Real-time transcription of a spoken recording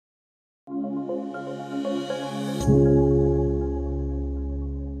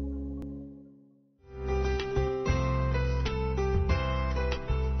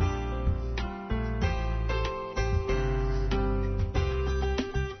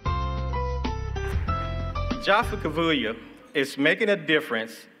Joffrey Kavuya is making a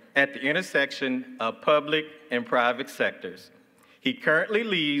difference at the intersection of public and private sectors. He currently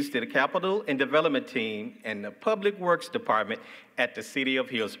leads the Capital and Development Team and the Public Works Department at the City of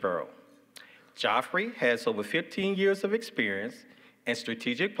Hillsborough. Joffrey has over 15 years of experience in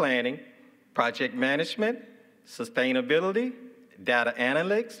strategic planning, project management, sustainability, data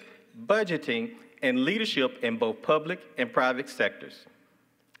analytics, budgeting, and leadership in both public and private sectors.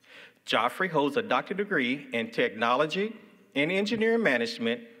 Joffrey holds a doctorate degree in technology and engineering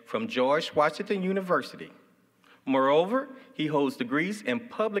management from George Washington University. Moreover, he holds degrees in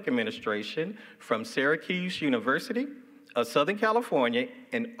public administration from Syracuse University of Southern California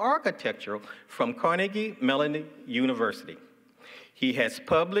and architecture from Carnegie Mellon University. He has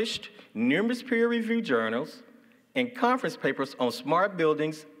published numerous peer-reviewed journals and conference papers on smart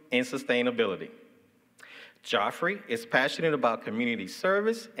buildings and sustainability. Joffrey is passionate about community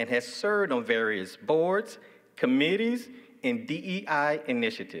service and has served on various boards, committees, and DEI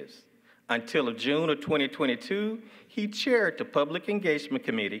initiatives. Until June of 2022, he chaired the Public Engagement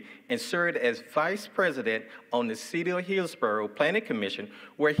Committee and served as Vice President on the City of Hillsborough Planning Commission,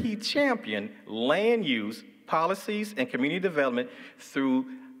 where he championed land use, policies, and community development through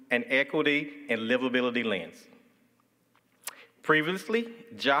an equity and livability lens. Previously,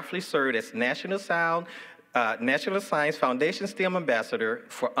 Joffrey served as National Science Foundation STEM Ambassador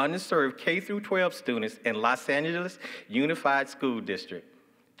for underserved K-12 students in Los Angeles Unified School District.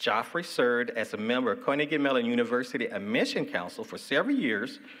 Joffrey served as a member of Carnegie Mellon University Admission Council for several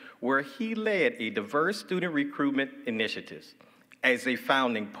years, where he led a diverse student recruitment initiatives. As a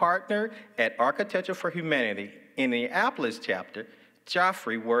founding partner at Architecture for Humanity in the Indianapolis chapter,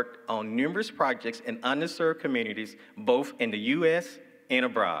 Joffrey worked on numerous projects in underserved communities, both in the U.S. and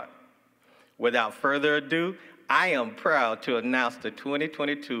abroad. Without further ado, I am proud to announce the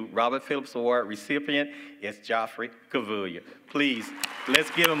 2022 Robert Phillips Award recipient is Joffrey Kavuya. Please,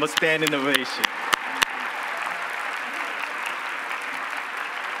 let's give him a standing ovation.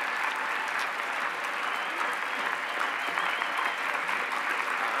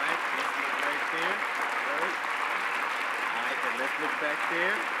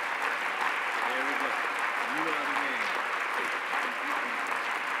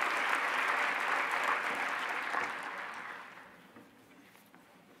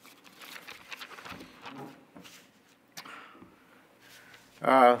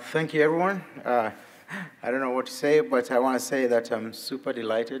 Thank you, everyone. I don't know what to say, but I want to say that I'm super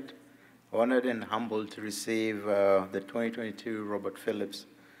delighted, honored, and humbled to receive the 2022 Robert Phillips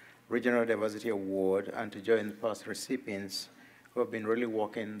Regional Diversity Award and to join the past recipients who have been really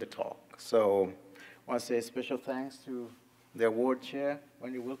walking the talk. So I want to say special thanks to the award chair,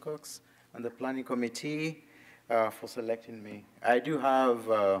 Wendy Wilcox, and the planning committee for selecting me. I do have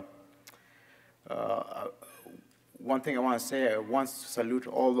one thing I want to say. I want to salute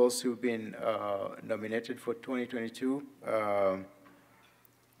all those who've been nominated for 2022.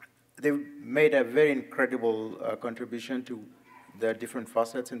 They've made a very incredible contribution to the different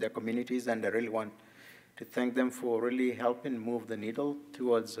facets in their communities, and I really want to thank them for really helping move the needle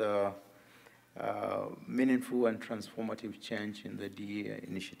towards meaningful and transformative change in the DEI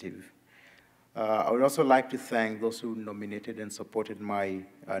initiative. I would also like to thank those who nominated and supported my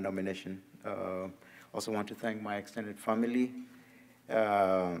nomination. Also want to thank my extended family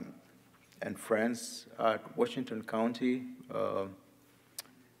and friends at Washington County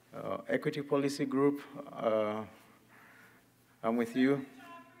Equity Policy Group. I'm with you.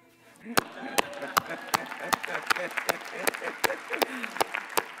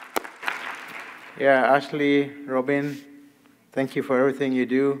 Yeah, Ashley, Robin, thank you for everything you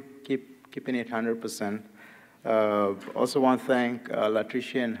do. Keeping it 100%. Also want to thank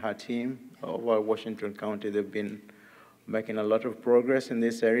Latricia and her team over Washington County. They've been making a lot of progress in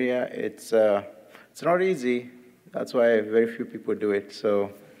this area. It's not easy. That's why very few people do it.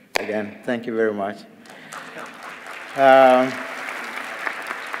 So again, thank you very much. And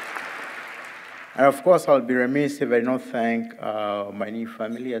of course, I'll be remiss if I don't thank my new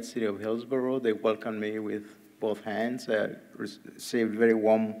family at City of Hillsborough. They welcomed me with both hands. I received very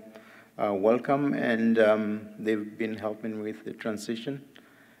warm welcome, and they've been helping with the transition.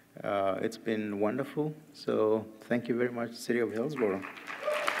 It's been wonderful. So thank you very much, City of Hillsborough.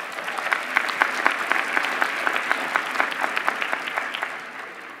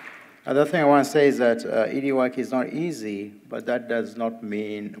 Other thing I want to say is that ED work is not easy, but that does not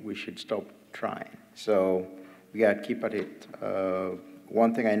mean we should stop trying. So we got to keep at it.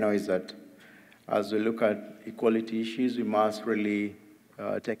 One thing I know is that as we look at equality issues, we must really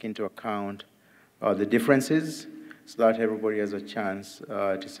take into account the differences so that everybody has a chance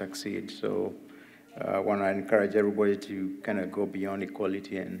to succeed. So I want to encourage everybody to kind of go beyond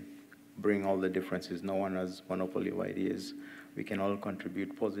equality and bring all the differences. No one has monopoly of ideas. We can all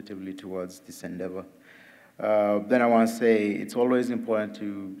contribute positively towards this endeavor. Then I want to say it's always important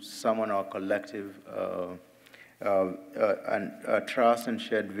to summon our collective trust and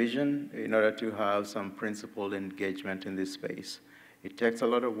shared vision in order to have some principled engagement in this space. It takes a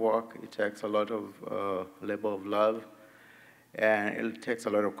lot of work, it takes a lot of labor of love, and it takes a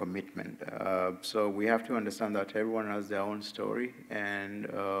lot of commitment. So we have to understand that everyone has their own story, and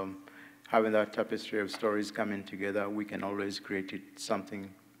having that tapestry of stories coming together, we can always create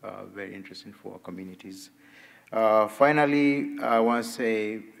something very interesting for our communities. Finally, I want to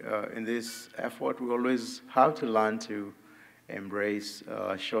say in this effort, we always have to learn to embrace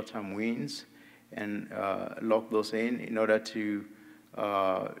short-term wins and lock those in order to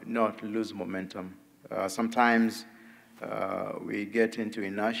not lose momentum. Sometimes we get into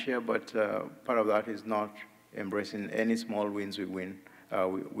inertia, but part of that is not embracing any small wins we win.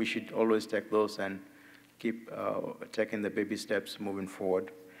 We should always take those and keep taking the baby steps moving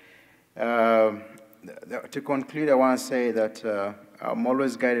forward. To conclude, I want to say that I'm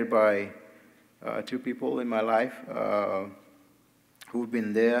always guided by two people in my life who've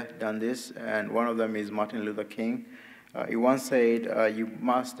been there, done this, and one of them is Martin Luther King. He once said, you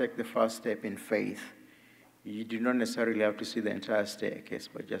must take the first step in faith. You do not necessarily have to see the entire staircase,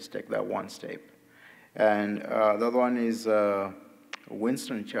 but just take that one step. And the other one is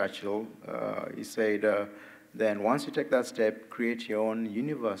Winston Churchill. He said, then once you take that step, create your own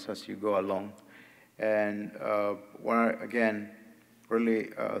universe as you go along. And want to, again,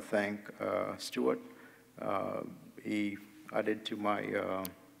 really thank Stuart. He added to my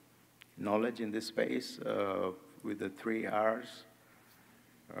knowledge in this space with the 3 R's.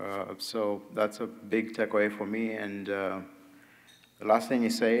 So that's a big takeaway for me. And the last thing he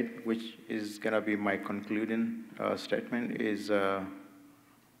said, which is going to be my concluding statement, is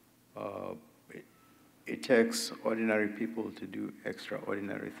it takes ordinary people to do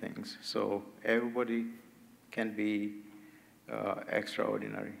extraordinary things. So everybody can be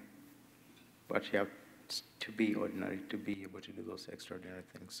extraordinary, but you have to be ordinary to be able to do those extraordinary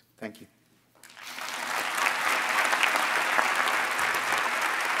things. Thank you.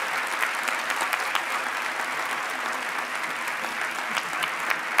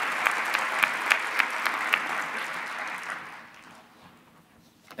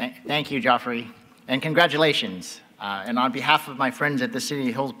 Thank you, Joffrey, and congratulations. And on behalf of my friends at the City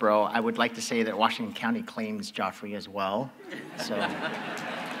of Hillsborough, I would like to say that Washington County claims Joffrey as well. So,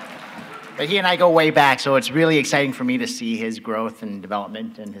 but he and I go way back, so it's really exciting for me to see his growth and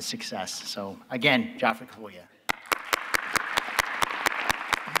development and his success. So again, Joffrey Kavuya.